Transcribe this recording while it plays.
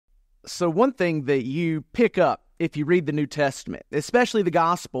So one thing that you pick up if you read the New Testament, especially the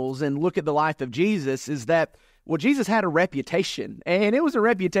Gospels, and look at the life of Jesus, is that, well, Jesus had a reputation, and it was a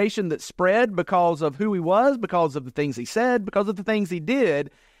reputation that spread because of who he was, because of the things he said, because of the things he did.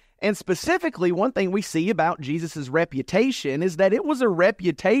 And specifically, one thing we see about Jesus' reputation is that it was a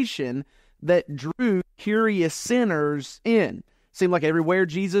reputation that drew curious sinners in. Seemed like everywhere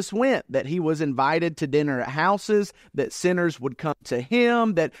Jesus went, that he was invited to dinner at houses, that sinners would come to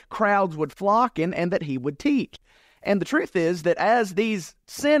him, that crowds would flock in, and that he would teach. And the truth is that as these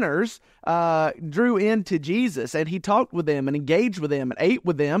sinners drew into Jesus and he talked with them and engaged with them and ate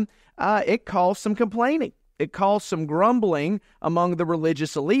with them, it caused some complaining. It caused some grumbling among the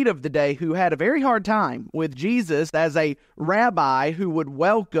religious elite of the day who had a very hard time with Jesus as a rabbi who would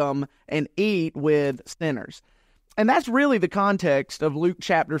welcome and eat with sinners. And that's really the context of Luke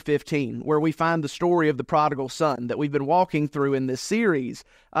chapter 15, where we find the story of the prodigal son that we've been walking through in this series.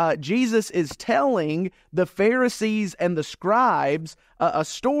 Jesus is telling the Pharisees and the scribes a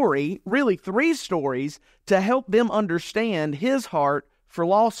story, really three stories, to help them understand his heart for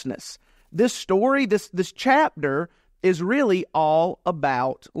lostness. This story, this chapter, is really all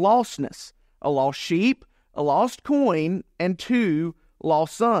about lostness. A lost sheep, a lost coin, and two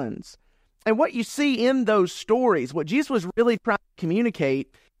lost sons. And what you see in those stories, what Jesus was really trying to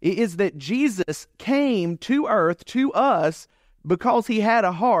communicate, is that Jesus came to earth, to us, because he had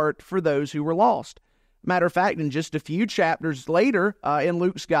a heart for those who were lost. Matter of fact, in just a few chapters later in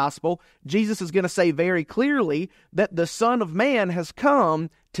Luke's gospel, Jesus is going to say very clearly that the Son of Man has come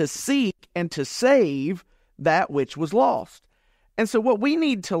to seek and to save that which was lost. And so what we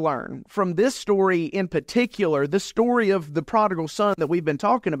need to learn from this story in particular, the story of the prodigal son that we've been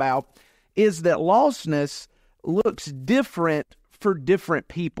talking about, is that lostness looks different for different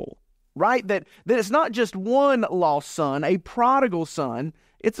people, right? That it's not just one lost son, a prodigal son.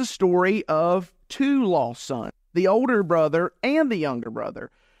 It's a story of two lost sons, the older brother and the younger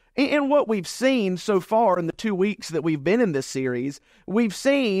brother. And what we've seen so far in the 2 weeks that we've been in this series, we've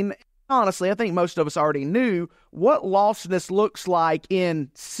seen, honestly, I think most of us already knew what lostness looks like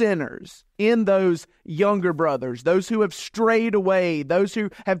in sinners, in those younger brothers, those who have strayed away, those who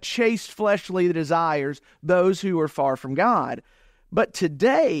have chased fleshly desires, those who are far from God. But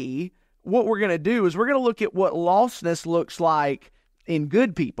today, what we're going to do is we're going to look at what lostness looks like in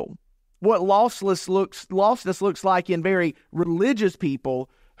good people, what lostness looks like in very religious people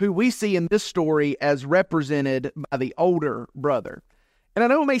who we see in this story as represented by the older brother. And I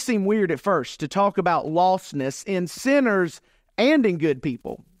know it may seem weird at first to talk about lostness in sinners and in good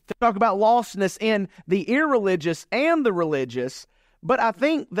people, to talk about lostness in the irreligious and the religious, but I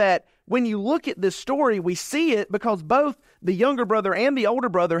think that when you look at this story, we see it because both the younger brother and the older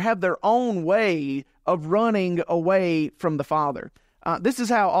brother have their own way of running away from the Father. This is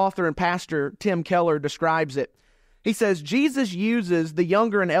how author and pastor Tim Keller describes it. He says, Jesus uses the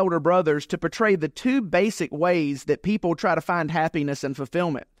younger and elder brothers to portray the two basic ways that people try to find happiness and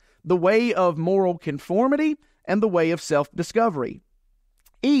fulfillment, the way of moral conformity and the way of self-discovery.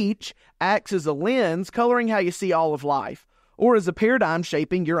 Each acts as a lens coloring how you see all of life, or as a paradigm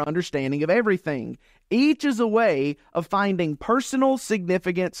shaping your understanding of everything. Each is a way of finding personal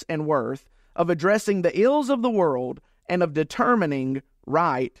significance and worth, of addressing the ills of the world, and of determining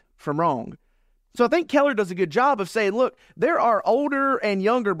right from wrong. So I think Keller does a good job of saying, look, there are older and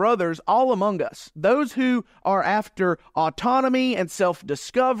younger brothers all among us, those who are after autonomy and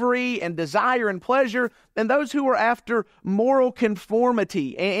self-discovery and desire and pleasure, and those who are after moral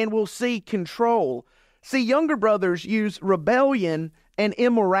conformity and will see control. See, younger brothers use rebellion and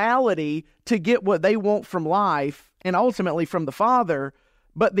immorality to get what they want from life and ultimately from the Father,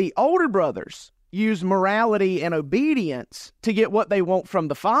 but the older brothers use morality and obedience to get what they want from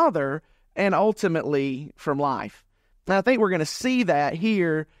the Father and ultimately from life. And I think we're going to see that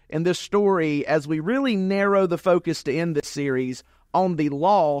here in this story as we really narrow the focus to end this series on the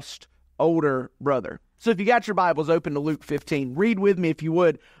lost older brother. So if you got your Bibles open to Luke 15, read with me if you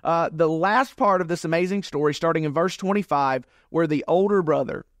would. The last part of this amazing story, starting in verse 25, where the older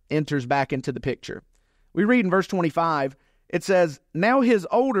brother enters back into the picture. We read in verse 25, it says, "Now his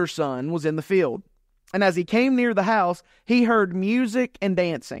older son was in the field, and as he came near the house, he heard music and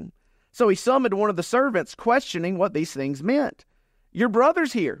dancing. So he summoned one of the servants, questioning what these things meant. 'Your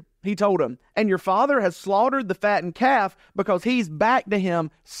brother's here,' he told him, 'and your father has slaughtered the fattened calf because he's back to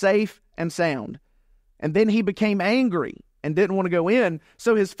him safe and sound.' And then he became angry and didn't want to go in.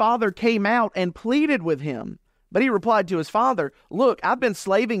 So his father came out and pleaded with him. But he replied to his father, "Look, I've been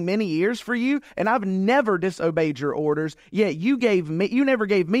slaving many years for you, and I've never disobeyed your orders. Yet you never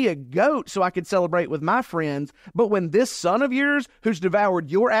gave me a goat so I could celebrate with my friends. But when this son of yours, who's devoured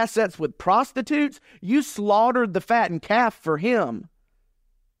your assets with prostitutes, you slaughtered the fattened calf for him."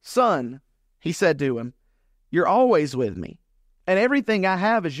 "Son," he said to him, "you're always with me, and everything I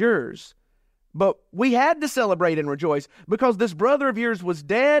have is yours. But we had to celebrate and rejoice because this brother of yours was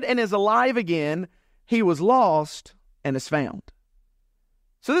dead and is alive again. He was lost and is found."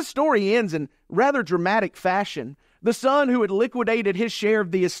 So this story ends in rather dramatic fashion. The son who had liquidated his share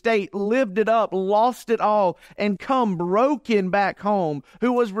of the estate, lived it up, lost it all, and come broken back home,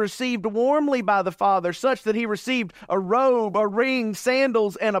 who was received warmly by the father, such that he received a robe, a ring,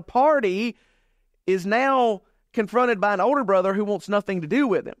 sandals, and a party, is now confronted by an older brother who wants nothing to do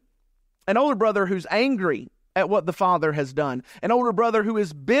with him. An older brother who's angry at what the father has done. An older brother who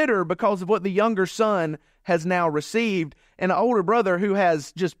is bitter because of what the younger son has now received. And an older brother who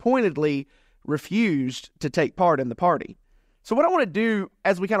has just pointedly refused to take part in the party. So what I want to do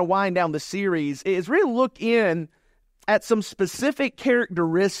as we kind of wind down the series is really look in at some specific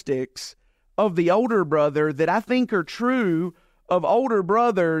characteristics of the older brother that I think are true of older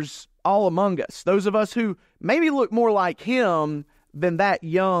brothers all among us. Those of us who maybe look more like him than that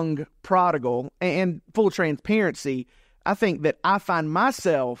young prodigal. And full transparency, I think that I find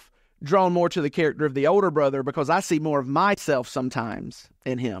myself drawn more to the character of the older brother because I see more of myself sometimes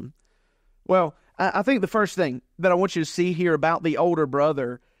in him. Well, I think the first thing that I want you to see here about the older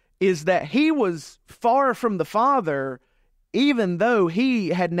brother is that he was far from the father even though he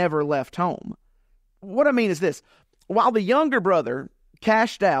had never left home. What I mean is this: while the younger brother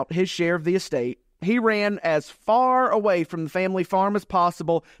cashed out his share of the estate, he ran as far away from the family farm as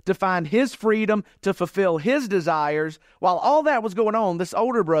possible to find his freedom, to fulfill his desires. While all that was going on, this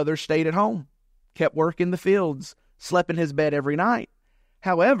older brother stayed at home, kept working the fields, slept in his bed every night.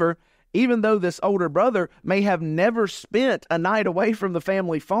 However, even though this older brother may have never spent a night away from the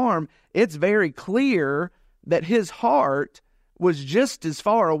family farm, it's very clear that his heart was just as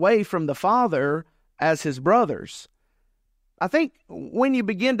far away from the father as his brothers. I think when you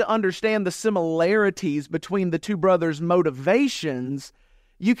begin to understand the similarities between the two brothers' motivations,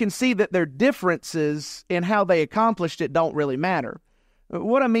 you can see that their differences in how they accomplished it don't really matter.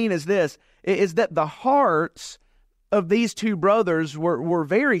 What I mean is this, is that the hearts of these two brothers were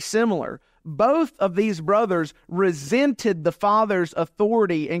very similar. Both of these brothers resented the father's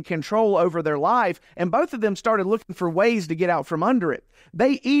authority and control over their life, and both of them started looking for ways to get out from under it.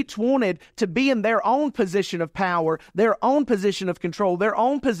 They each wanted to be in their own position of power, their own position of control, their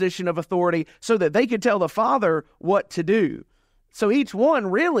own position of authority, so that they could tell the father what to do. So each one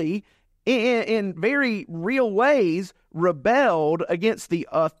really, in very real ways, rebelled against the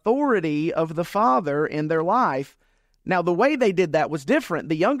authority of the father in their life. Now, the way they did that was different.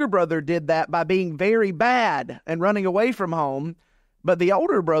 The younger brother did that by being very bad and running away from home, but the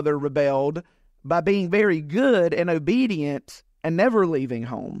older brother rebelled by being very good and obedient and never leaving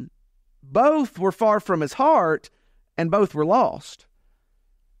home. Both were far from his heart, and both were lost.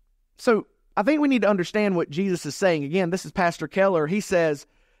 So I think we need to understand what Jesus is saying. Again, this is Pastor Keller. He says,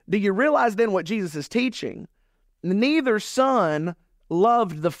 do you realize then what Jesus is teaching? Neither son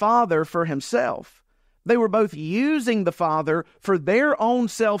loved the father for himself. They were both using the father for their own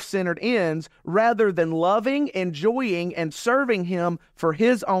self-centered ends rather than loving, enjoying, and serving him for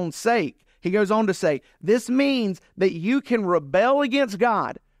his own sake. He goes on to say, this means that you can rebel against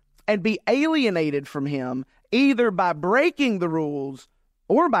God and be alienated from him either by breaking the rules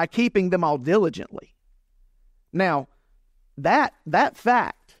or by keeping them all diligently. Now, that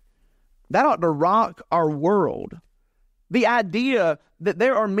fact, that ought to rock our world. The idea that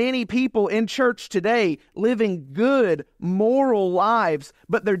there are many people in church today living good, moral lives,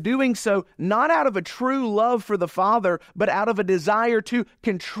 but they're doing so not out of a true love for the Father, but out of a desire to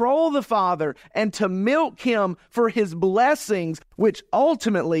control the Father and to milk him for his blessings, which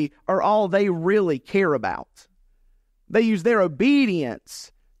ultimately are all they really care about. They use their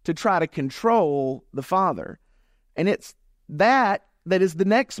obedience to try to control the Father. And it's that is the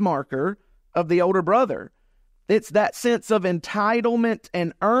next marker of the older brother. It's that sense of entitlement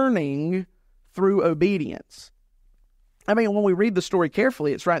and earning through obedience. I mean, when we read the story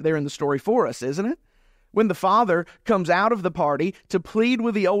carefully, it's right there in the story for us, isn't it? When the father comes out of the party to plead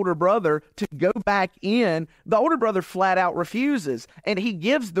with the older brother to go back in, the older brother flat out refuses, and he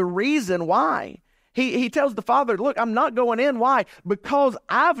gives the reason why. He tells the father, look, I'm not going in. Why? Because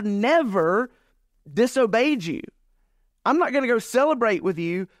I've never disobeyed you. I'm not going to go celebrate with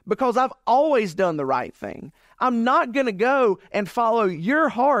you because I've always done the right thing. I'm not going to go and follow your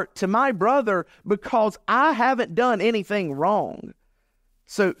heart to my brother because I haven't done anything wrong.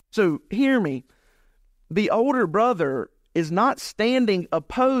 So hear me. The older brother is not standing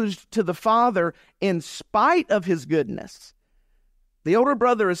opposed to the father in spite of his goodness. The older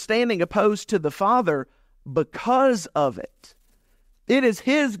brother is standing opposed to the father because of it. It is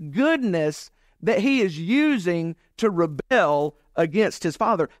his goodness that he is using to rebel against his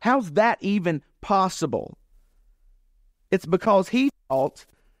father. How's that even possible? It's because he thought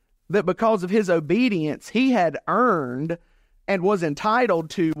that because of his obedience, he had earned and was entitled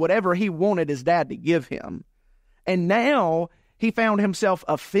to whatever he wanted his dad to give him. And now he found himself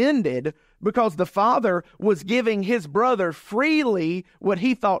offended because the father was giving his brother freely what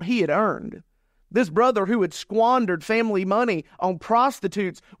he thought he had earned. This brother who had squandered family money on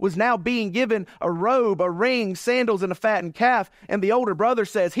prostitutes was now being given a robe, a ring, sandals, and a fattened calf. And the older brother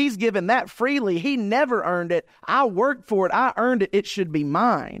says, he's given that freely. He never earned it. I worked for it. I earned it. It should be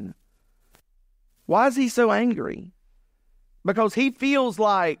mine. Why is he so angry? Because he feels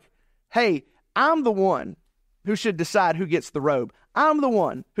like, hey, I'm the one who should decide who gets the robe. I'm the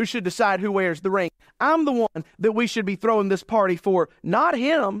one who should decide who wears the ring. I'm the one that we should be throwing this party for, not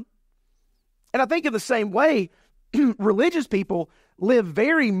him. And I think in the same way, religious people live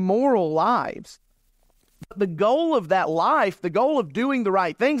very moral lives. But the goal of that life, the goal of doing the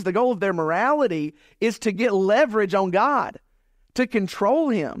right things, the goal of their morality is to get leverage on God, to control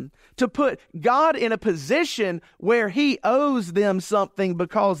him, to put God in a position where he owes them something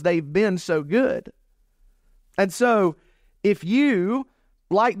because they've been so good. And so if you,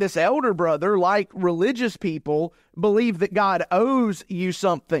 like this elder brother, like religious people, believe that God owes you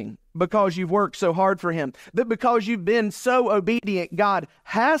something because you've worked so hard for him, that because you've been so obedient, God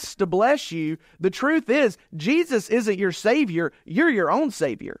has to bless you, the truth is, Jesus isn't your Savior, you're your own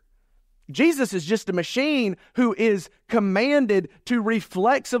Savior. Jesus is just a machine who is commanded to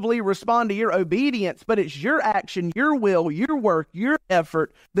reflexively respond to your obedience, but it's your action, your will, your work, your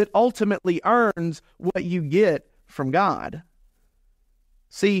effort that ultimately earns what you get from God.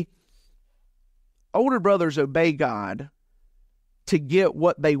 See, older brothers obey God to get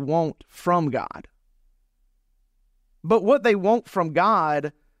what they want from God. But what they want from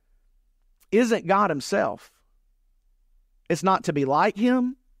God isn't God himself. It's not to be like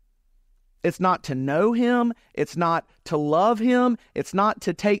him. It's not to know him. It's not to love him. It's not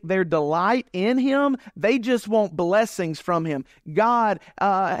to take their delight in him. They just want blessings from him. God,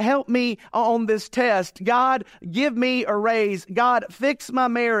 help me on this test. God, give me a raise. God, fix my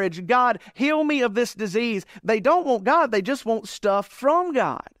marriage. God, heal me of this disease. They don't want God. They just want stuff from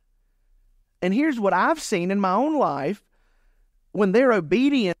God. And here's what I've seen in my own life. When their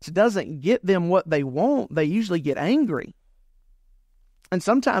obedience doesn't get them what they want, they usually get angry. And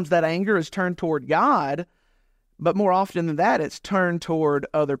sometimes that anger is turned toward God, but more often than that, it's turned toward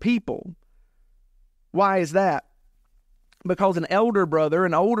other people. Why is that? Because an older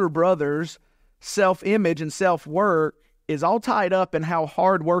brother's self-image and self-work is all tied up in how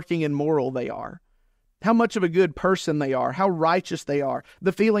hardworking and moral they are, how much of a good person they are, how righteous they are,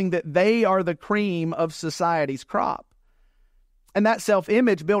 the feeling that they are the cream of society's crop. And that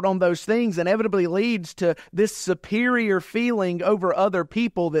self-image built on those things inevitably leads to this superior feeling over other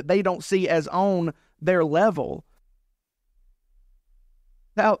people that they don't see as on their level.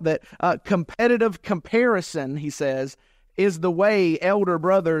 Out that competitive comparison, he says, is the way elder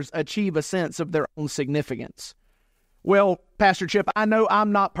brothers achieve a sense of their own significance. Well, Pastor Chip, I know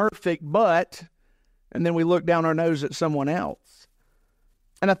I'm not perfect, but, and then we look down our nose at someone else.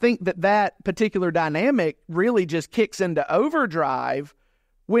 And I think that particular dynamic really just kicks into overdrive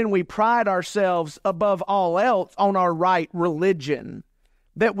when we pride ourselves above all else on our right religion.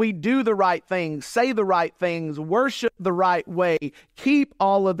 That we do the right things, say the right things, worship the right way, keep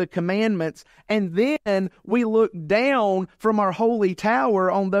all of the commandments, and then we look down from our holy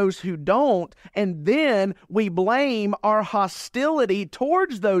tower on those who don't, and then we blame our hostility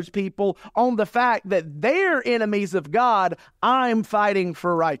towards those people on the fact that they're enemies of God. I'm fighting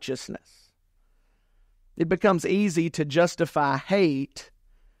for righteousness. It becomes easy to justify hate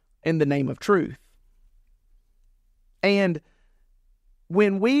in the name of truth. And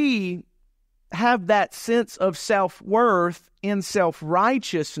when we have that sense of self-worth in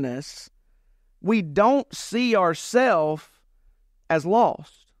self-righteousness, we don't see ourselves as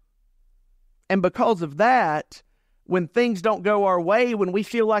lost. And because of that, when things don't go our way, when we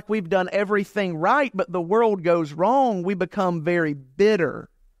feel like we've done everything right, but the world goes wrong, we become very bitter.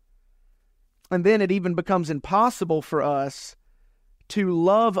 And then it even becomes impossible for us to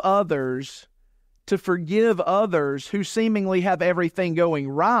love others, to forgive others who seemingly have everything going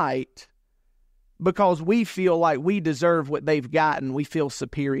right, because we feel like we deserve what they've gotten. We feel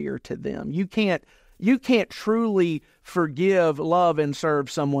superior to them. You can't truly forgive, love, and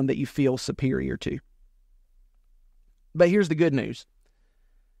serve someone that you feel superior to. But here's the good news.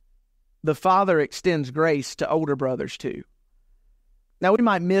 The Father extends grace to older brothers too. Now, we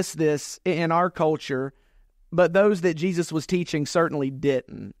might miss this in our culture, but those that Jesus was teaching certainly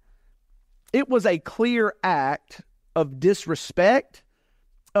didn't. It was a clear act of disrespect,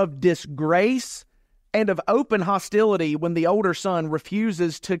 of disgrace, and of open hostility when the older son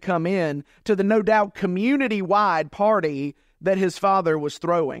refuses to come in to the no doubt community-wide party that his father was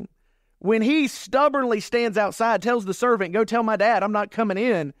throwing. When he stubbornly stands outside, tells the servant, "Go tell my dad I'm not coming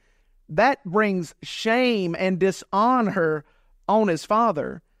in," that brings shame and dishonor on his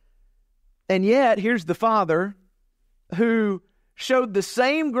father. And yet, here's the father who showed the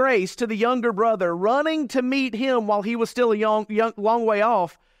same grace to the younger brother, running to meet him while he was still a long way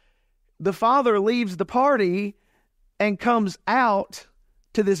off. The father leaves the party and comes out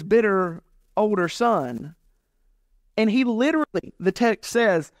to this bitter older son. And he literally, the text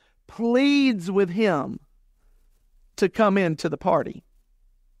says, pleads with him to come into the party.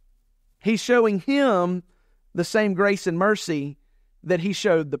 He's showing him the same grace and mercy that he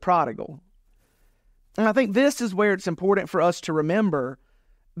showed the prodigal. And I think this is where it's important for us to remember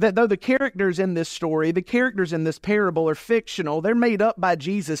that though the characters in this story, the characters in this parable are fictional, they're made up by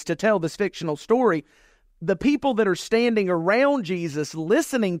Jesus to tell this fictional story. The people that are standing around Jesus,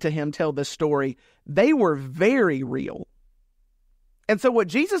 listening to him tell this story, they were very real. And so what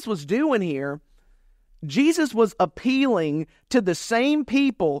Jesus was doing here, Jesus was appealing to the same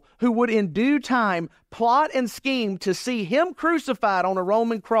people who would in due time plot and scheme to see him crucified on a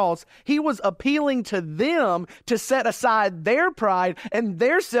Roman cross. He was appealing to them to set aside their pride and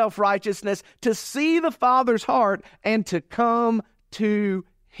their self-righteousness, to see the Father's heart and to come to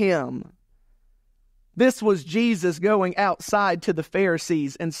him. This was Jesus going outside to the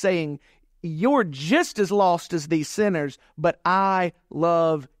Pharisees and saying, "You're just as lost as these sinners, but I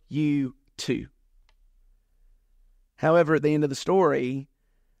love you too." However, at the end of the story,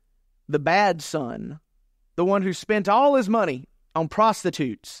 the bad son, the one who spent all his money on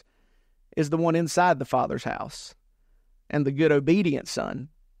prostitutes, is the one inside the Father's house. And the good obedient son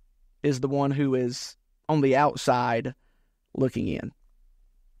is the one who is on the outside looking in.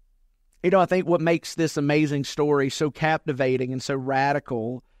 You know, I think what makes this amazing story so captivating and so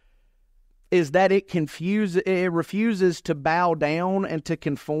radical is that it refuses to bow down and to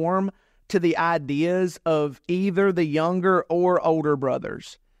conform to the ideas of either the younger or older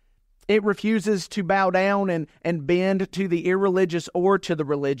brothers. It refuses to bow down and bend to the irreligious or to the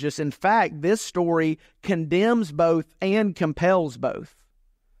religious. In fact, this story condemns both and compels both.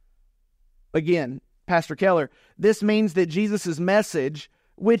 Again, Pastor Keller, this means that Jesus' message,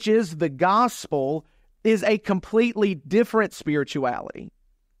 which is the gospel, is a completely different spirituality.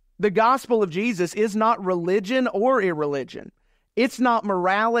 The gospel of Jesus is not religion or irreligion. It's not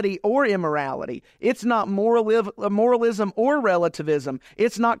morality or immorality. It's not moralism or relativism.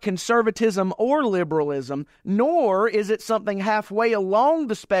 It's not conservatism or liberalism, nor is it something halfway along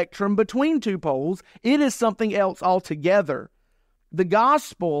the spectrum between two poles. It is something else altogether. The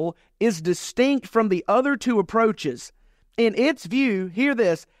gospel is distinct from the other two approaches. In its view, hear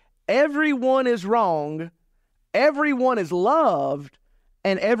this, everyone is wrong, everyone is loved,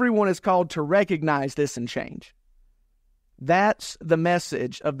 and everyone is called to recognize this and change. That's the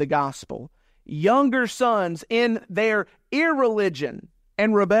message of the gospel. Younger sons in their irreligion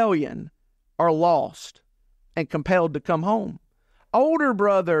and rebellion are lost and compelled to come home. Older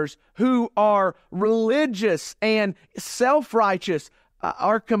brothers who are religious and self-righteous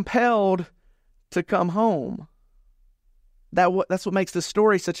are compelled to come home. That's what makes this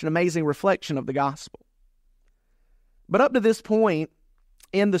story such an amazing reflection of the gospel. But up to this point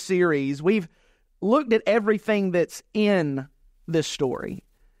in the series, we've looked at everything that's in this story.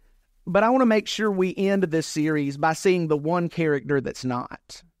 But I want to make sure we end this series by seeing the one character that's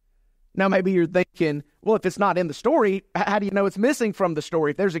not. Now, maybe you're thinking, well, if it's not in the story, how do you know it's missing from the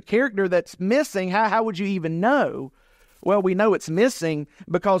story? If there's a character that's missing, how would you even know? Well, we know it's missing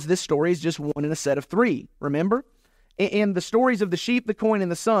because this story is just one in a set of three, remember? In the stories of the sheep, the coin,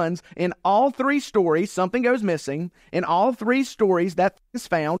 and the sons, in all three stories, something goes missing. In all three stories, that is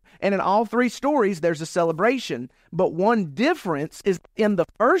found. And in all three stories, there's a celebration. But one difference is in the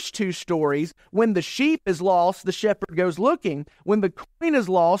first two stories, when the sheep is lost, the shepherd goes looking. When the coin is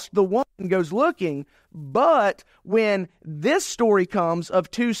lost, the one goes looking. But when this story comes of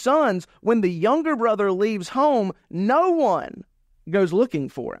two sons, when the younger brother leaves home, no one goes looking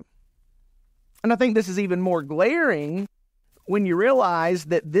for him. And I think this is even more glaring when you realize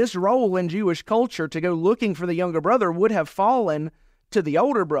that this role in Jewish culture to go looking for the younger brother would have fallen to the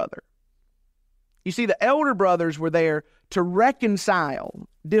older brother. You see, the elder brothers were there to reconcile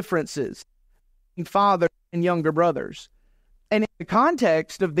differences between father and younger brothers. And in the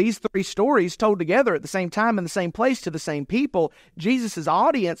context of these three stories told together at the same time in the same place to the same people, Jesus'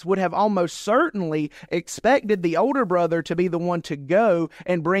 audience would have almost certainly expected the older brother to be the one to go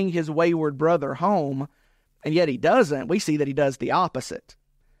and bring his wayward brother home. And yet he doesn't. We see that he does the opposite.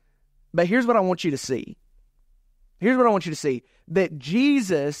 But here's what I want you to see. Here's what I want you to see. That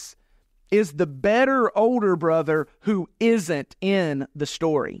Jesus is the better older brother who isn't in the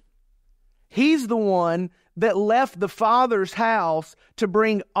story. He's the one that left the Father's house to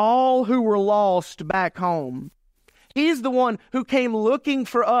bring all who were lost back home. He's the one who came looking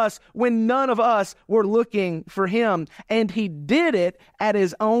for us when none of us were looking for him. And he did it at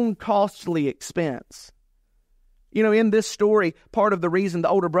his own costly expense. You know, in this story, part of the reason the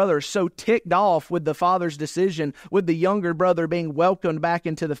older brother is so ticked off with the father's decision, with the younger brother being welcomed back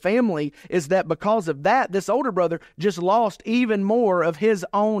into the family, is that because of that, this older brother just lost even more of his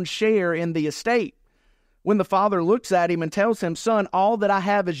own share in the estate. When the father looks at him and tells him, "Son, all that I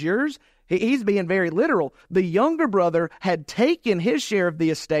have is yours," he's being very literal. The younger brother had taken his share of the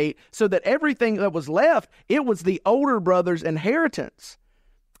estate so that everything that was left, it was the older brother's inheritance.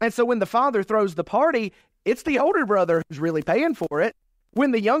 And so when the father throws the party, it's the older brother who's really paying for it.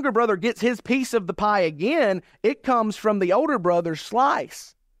 When the younger brother gets his piece of the pie again, it comes from the older brother's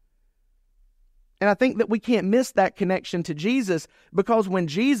slice. And I think that we can't miss that connection to Jesus, because when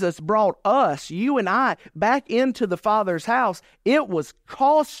Jesus brought us, you and I, back into the Father's house, it was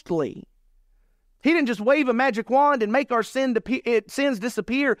costly. He didn't just wave a magic wand and make our sins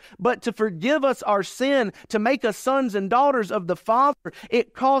disappear, but to forgive us our sin, to make us sons and daughters of the Father,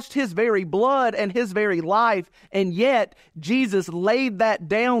 it cost his very blood and his very life. And yet, Jesus laid that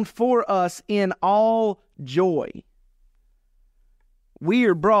down for us in all joy. We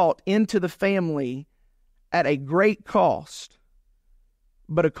are brought into the family at a great cost,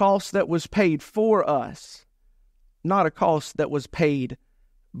 but a cost that was paid for us, not a cost that was paid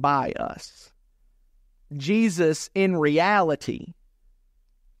by us. Jesus, in reality,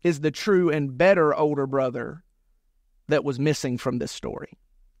 is the true and better older brother that was missing from this story.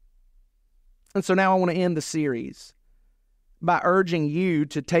 And so now I want to end the series by urging you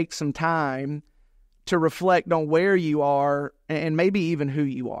to take some time to reflect on where you are and maybe even who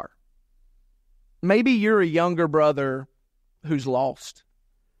you are. Maybe you're a younger brother who's lost,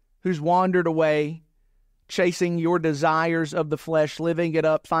 who's wandered away, chasing your desires of the flesh, living it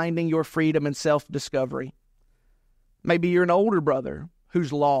up, finding your freedom and self-discovery. Maybe you're an older brother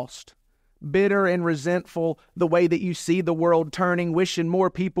who's lost, bitter and resentful the way that you see the world turning, wishing more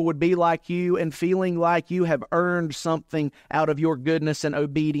people would be like you and feeling like you have earned something out of your goodness and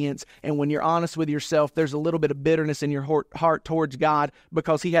obedience. And when you're honest with yourself, there's a little bit of bitterness in your heart towards God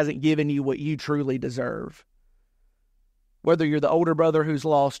because he hasn't given you what you truly deserve. Whether you're the older brother who's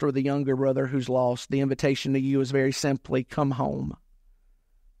lost or the younger brother who's lost, the invitation to you is very simply, come home.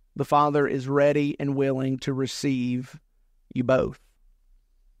 The Father is ready and willing to receive you both.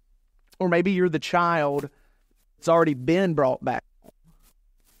 Or maybe you're the child that's already been brought back. I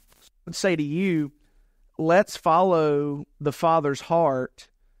would say to you, let's follow the Father's heart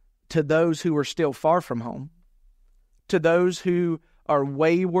to those who are still far from home, to those who are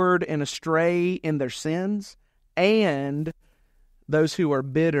wayward and astray in their sins, and those who are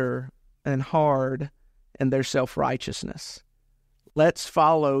bitter and hard in their self-righteousness. Let's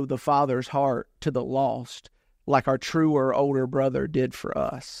follow the Father's heart to the lost, like our truer older brother did for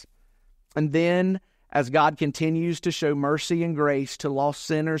us. And then, as God continues to show mercy and grace to lost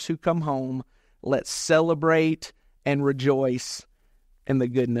sinners who come home, let's celebrate and rejoice in the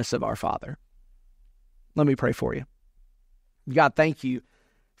goodness of our Father. Let me pray for you. God, thank you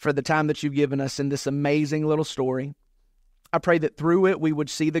for the time that you've given us in this amazing little story. I pray that through it we would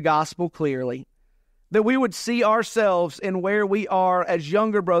see the gospel clearly, that we would see ourselves in where we are as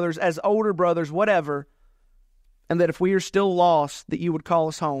younger brothers, as older brothers, whatever, and that if we are still lost, that you would call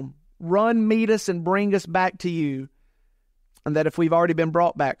us home. Run, meet us, and bring us back to you. And that if we've already been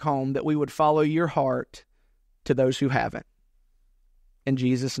brought back home, that we would follow your heart to those who haven't. In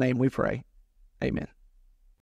Jesus' name we pray. Amen.